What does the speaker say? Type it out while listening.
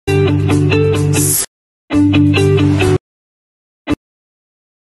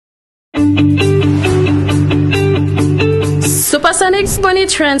Supersonics money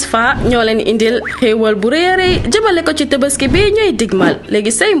transfer ñoo leen indil xéewal bu rëy a rëy jëmale ko ci tabaski bi ñuy digmal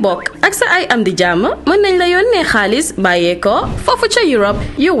léegi say mbokk ak sa ay am di jàmm mën nañ la yónnee xaalis bàyyee ko foofu ca Europe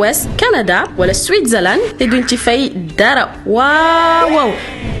US Canada wala Switzerland te duñ ci fay dara waaw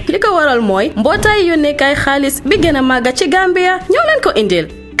li ko waral mooy mbootaay yónneekaay xaalis bi gën a màgga ci Gambia ñoo leen ko indil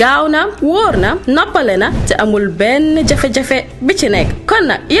gaaw na wóor na noppale na te amul benn jafe-jafe bi ci nekk kon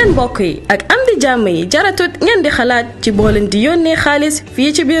nag yéen mbokk yi ak am di jàmm yi jaratut ngeen di xalaat ci boo leen di yónnee xaalis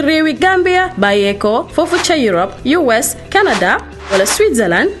fii ci biir réewi Gambia bàyyeekoo foofu ca Europe US Canada wala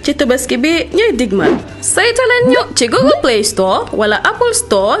Switzerland ci tabaski bi ñuy digmal saytaleen ñu ci Google Play Store wala Apple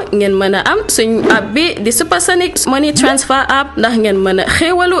Store ngeen mën a am suñ app bi di Supersonics Money Transfer app ndax ngeen mën a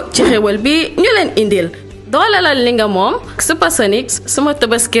xéewalu ci xéewal bi ñu leen indil doolalal li nga moom Supersonics suma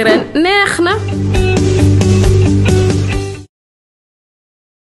tabaski ren neex na.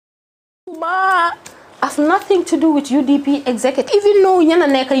 Have nothing to do with UDP executive. Even though you're not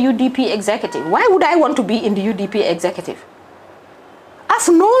a UDP executive, why would I want to be in the UDP executive? I've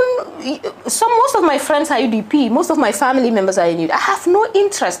known most of my friends are UDP, most of my family members are in UDP. I have no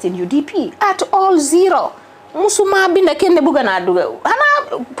interest in UDP at all, zero. Musuma binda kende buga na duga.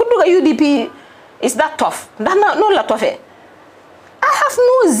 Hana puduga UDP. Is that tough? No, la tough. I have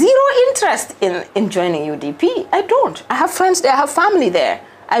no zero interest in joining UDP. I don't. I have friends there, I have family there.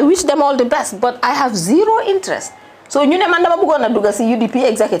 I wish them all the best, but I have zero interest. So you never gonna do UDP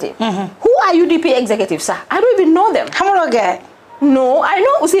executive. Who are UDP executives, sir? I don't even know them. How guy? No, I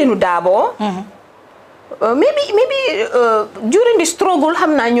know Usainu Dabo. Maybe during the struggle,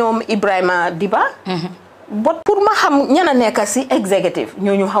 hamna nyom Ibrahima Diba. But pour ma ham nyana nekasi executive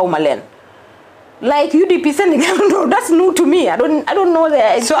nyonyu haumalen. Like UDP Senegal, no, that's new to me. I don't know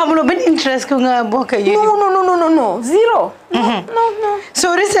that. So I'm not been interested in UDP. No, zero. No.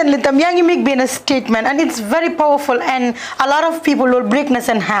 So recently, Tamyangi make been a statement, and it's very powerful, and a lot of people will breakness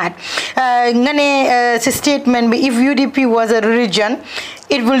and heart. Ngane statement: if UDP was a religion,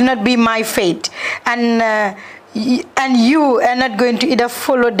 it will not be my fate, and you are not going to either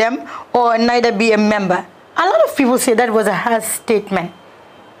follow them or neither be a member. A lot of people say that was a harsh statement.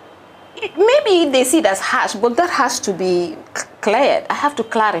 Maybe they see it as harsh, but that has to be cleared. I have to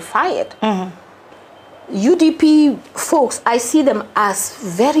clarify it. UDP folks, I see them as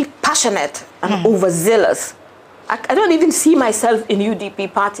very passionate and overzealous. I don't even see myself in UDP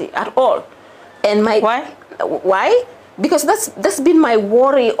party at all. And why? Why? Because that's been my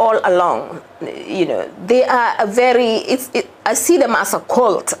worry all along. You know, they are a very. I see them as a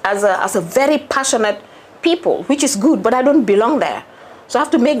cult, as a very passionate people, which is good, but I don't belong there. So I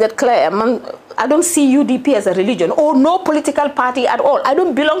have to make that clear. I don't see UDP as a religion or no political party at all. I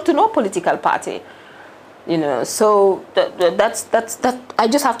don't belong to no political party. You know, so that's I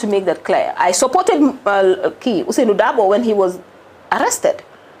just have to make that clear. I supported Usainu Dabo when he was arrested.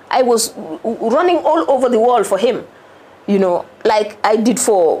 I was running all over the world for him. You know, like I did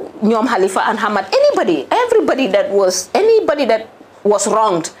for Nyom Halifa and Hamad. Anybody that was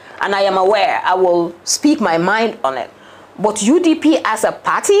wronged, and I am aware, I will speak my mind on it. But UDP as a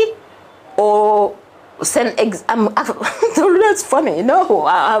party, or that's funny. No,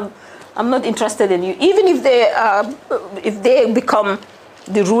 I'm not interested in you. Even if they become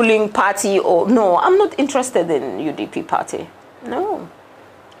the ruling party, or no, I'm not interested in UDP party. No.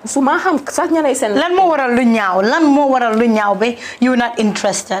 Lan mo waral lu ñaaw be you're not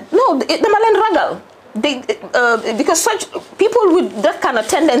interested. No, dama len ragal. Because such people with that kind of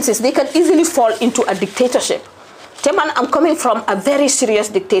tendencies, they can easily fall into a dictatorship. Teman, I'm coming from a very serious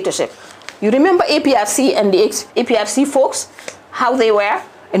dictatorship. You remember APRC and the APRC folks, how they were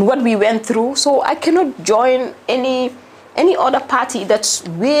and what we went through. So I cannot join any other party that's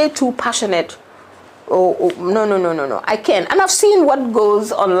way too passionate. No. I can't. And I've seen what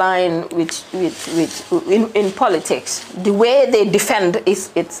goes online in politics. The way they defend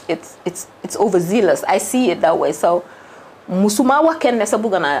it's overzealous. I see it that way. So musumawa ken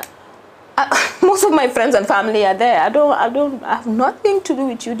nesabugana. Most of my friends and family are there. I have nothing to do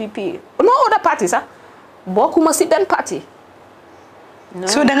with UDP. No other parties, huh? Bokuma Sidan party. No.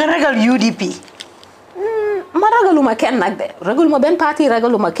 So da nga ragal UDP. Ma ragaluma ken nak de. Ragaluma ben party,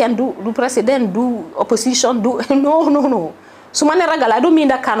 ragaluma ken du president, du opposition, du no. So man ragal, I don't mean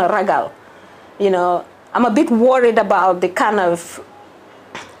that kind of ragal. You know, I'm a bit worried about the kind of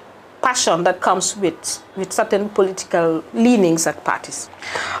passion that comes with certain political leanings at parties.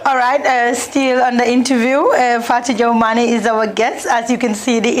 All right, still on the interview, Fatou Manneh is our guest. As you can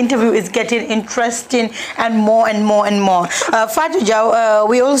see, the interview is getting interesting and more and more and more. Fatou,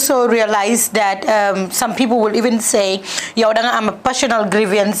 we also realize that some people will even say, I'm a personal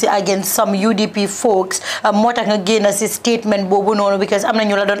grievance against some UDP folks. More than again as a statement, because I'm not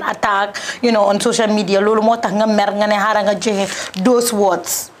going to attack, on social media. Those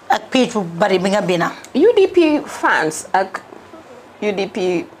words. UDP fans,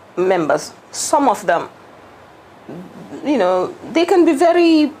 UDP members, some of them, they can be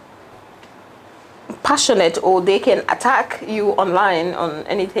very passionate or they can attack you online on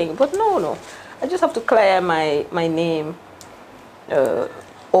anything. But no. I just have to clear my name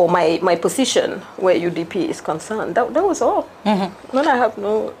or my position where UDP is concerned. That was all. When I have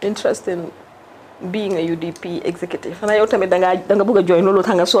no interest in being a UDP executive. And I ultimately danga buga join lolo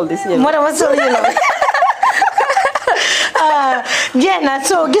tanga sol this year. What was so Jenna,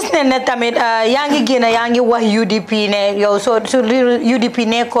 so gis ne tamit yangi gena yangi wax UDP ne yow so UDP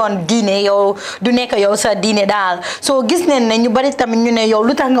ne kon diine yow du nek yow sa diine dal. So gis ne ñu bari tamit ñu ne yow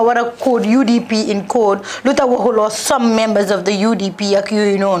lutax nga wara code UDP in code lutax waxulo some members of the UDP ak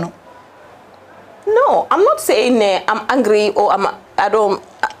yoy nonu. No, I'm not saying I'm angry or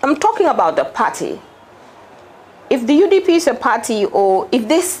I'm talking about the party. If the UDP is a party, or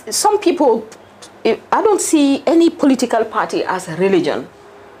if some people, I don't see any political party as a religion.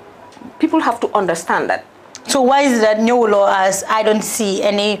 People have to understand that. So why is that new law as I don't see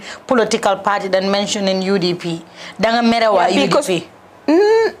any political party that mentioned in UDP? Because UDP?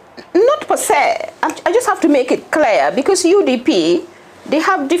 Not per se. I just have to make it clear because UDP, they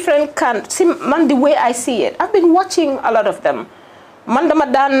have different the way I see it. I've been watching a lot of them.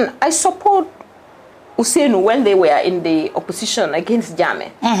 Mandamadan, I support Usenu when they were in the opposition against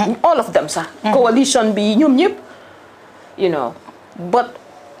Jame. All of them, sir. Coalition be But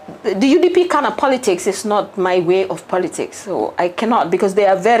the UDP kind of politics is not my way of politics. So I cannot, because they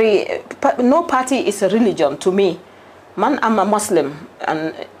are no party is a religion to me. Man, I'm a Muslim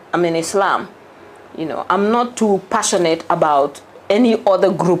and I'm in Islam. I'm not too passionate about any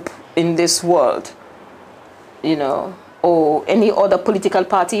other group in this world. Or any other political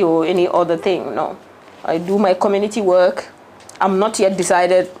party or any other thing. No, I do my community work. I'm not yet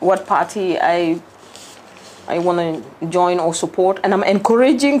decided what party I want to join or support, and I'm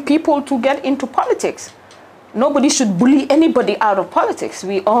encouraging people to get into politics. Nobody should bully anybody out of politics.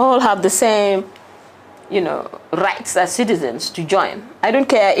 We all have the same, rights as citizens to join. I don't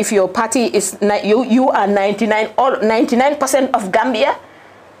care if your party is you are 99% of Gambia.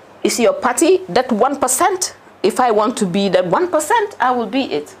 Is your party that 1%? If I want to be that 1%, I will be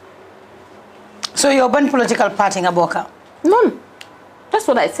it. So you're one political party in Boka? None. That's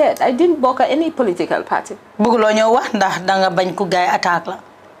what I said. I didn't boka any political party. What am I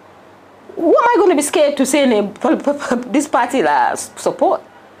going to be scared to say this party la support?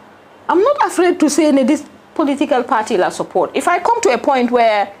 I'm not afraid to say this political party la support. If I come to a point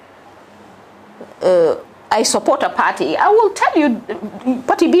where I support a party, I will tell you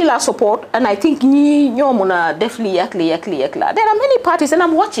party bila support, and I think definitely yakli. There are many parties and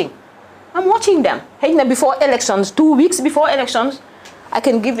I'm watching them. Before elections, 2 weeks before elections, I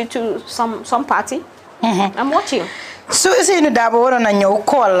can give it to some party. I'm watching. So is it that na ñew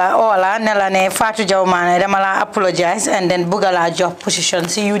call la ola nela ne Fatou Manneh dama la apologize and then bugala job position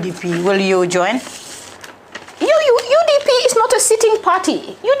ci UDP. Will you join? UDP is not a sitting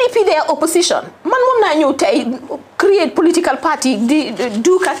party. UDP, they are opposition. Man create political party,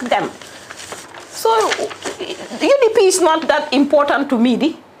 do cut them. So UDP is not that important to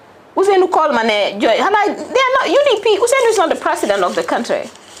me. Usenu call Manneh, they are not UDP. Usenu is not the president of the country.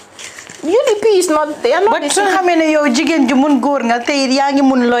 UDP is not, they are not. But so how many yo jigen ju mun goor nga tay yaangi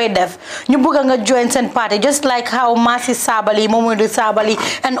mun loy def ñu bëgg nga join sen party just like how Masi Sabali, Mamadou Sabali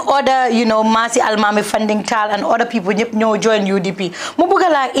and other Masi Almami funding tal and other people ñep ñoo join UDP mu bëgg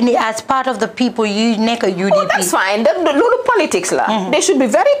la indi as part of the people you nek UDP. Oh, that's fine. The little politics la. They should be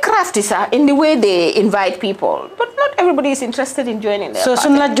very crafty sir in the way they invite people. But not everybody is interested in joining their party. So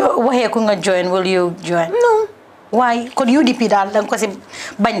sun la waxe ko nga join, will you join? No. Why? Could UDP dal dang ko ci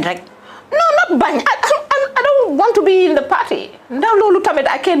bañ rek? No, not bang. I don't want to be in the party. Now,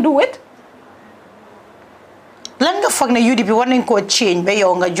 I can't do it. Lan nga fogg na UDP war nañ ko change ba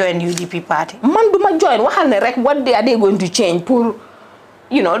yow nga join UDP party? Man duma join waxal ne rek what are they going to change pour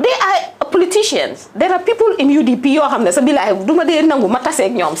they are politicians. There are people in UDP yoo xam ne sa bilaay duma dee nangu ma tase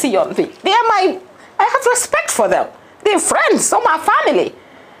ak ñoom si yoon fi. I have respect for them. They're friends, some are family.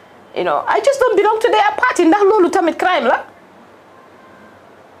 I just don't belong to their party. Ndax loolu tamit crime la.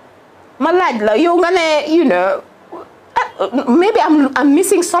 ma laaj la yow nga ne you know maybe I'm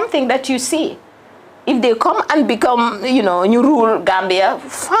missing something that you see. If they come and become, you know, you rule Gambia,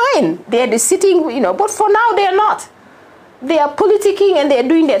 fine. They're the sitting, you know, but for now they're not. They are politicking and they're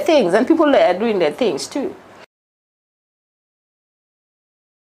doing their things, and people are doing their things too.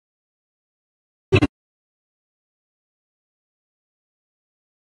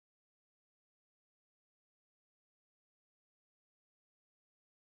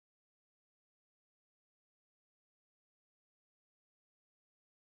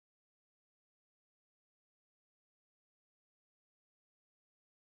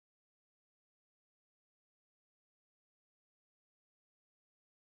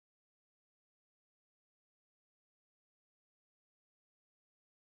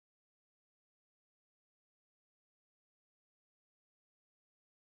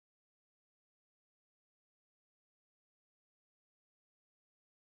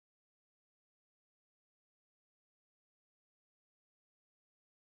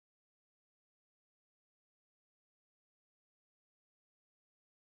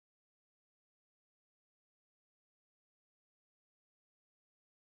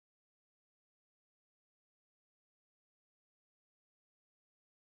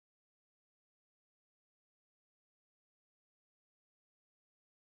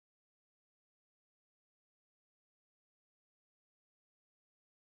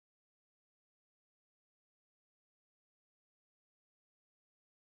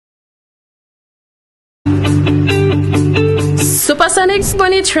 Supersonics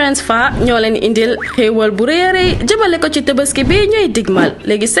money transfer ñoo leen indil xéewal bu réeré jëmale ko ci Tabaski bi ñooy digmal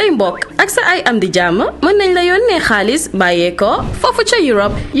léegi say mbokk ak sa ay am di jàmm mën nañ la yónnee xaalis bàyyee ko foofu ca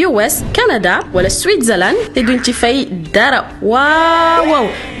Europe US Canada wala Switzerland te duñ ci fay dara waaw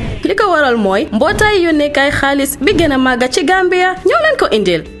li ko waral mooy mbootaay yónneekaay xaalis bi gën a màgga ci Gambia ñoo leen ko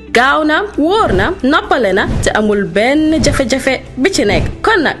indil gaaw na wóor na noppale na te amul benn jafe-jafe bi ci nekk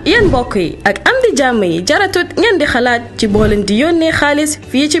kon nag yéen mbokk yi ak am di jàmm yi jaratut ngeen di xalaat ci boo leen di yónnee xaalis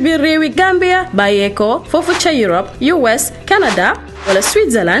fii ci biir réewi Gambia bàyyeekoo foofu ca Europe US Canada wala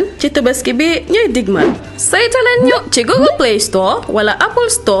Switzerland ci Tabaski bi ñuy digmal saytaleen ñu ci Google Play Store wala Apple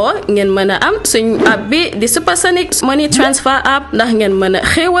Store ngeen mën a am suñ app bi di Supersonic Money Transfer app ndax ngeen mën a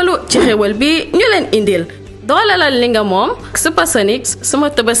xéewalu ci xéewal bi ñu leen indil doolalal li nga moom Supersonic suma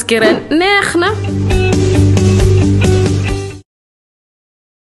Tabaski ren neex na.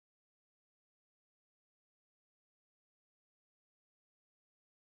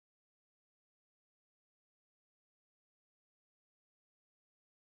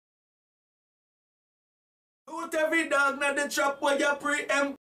 Every dog na the trap where you pre-empt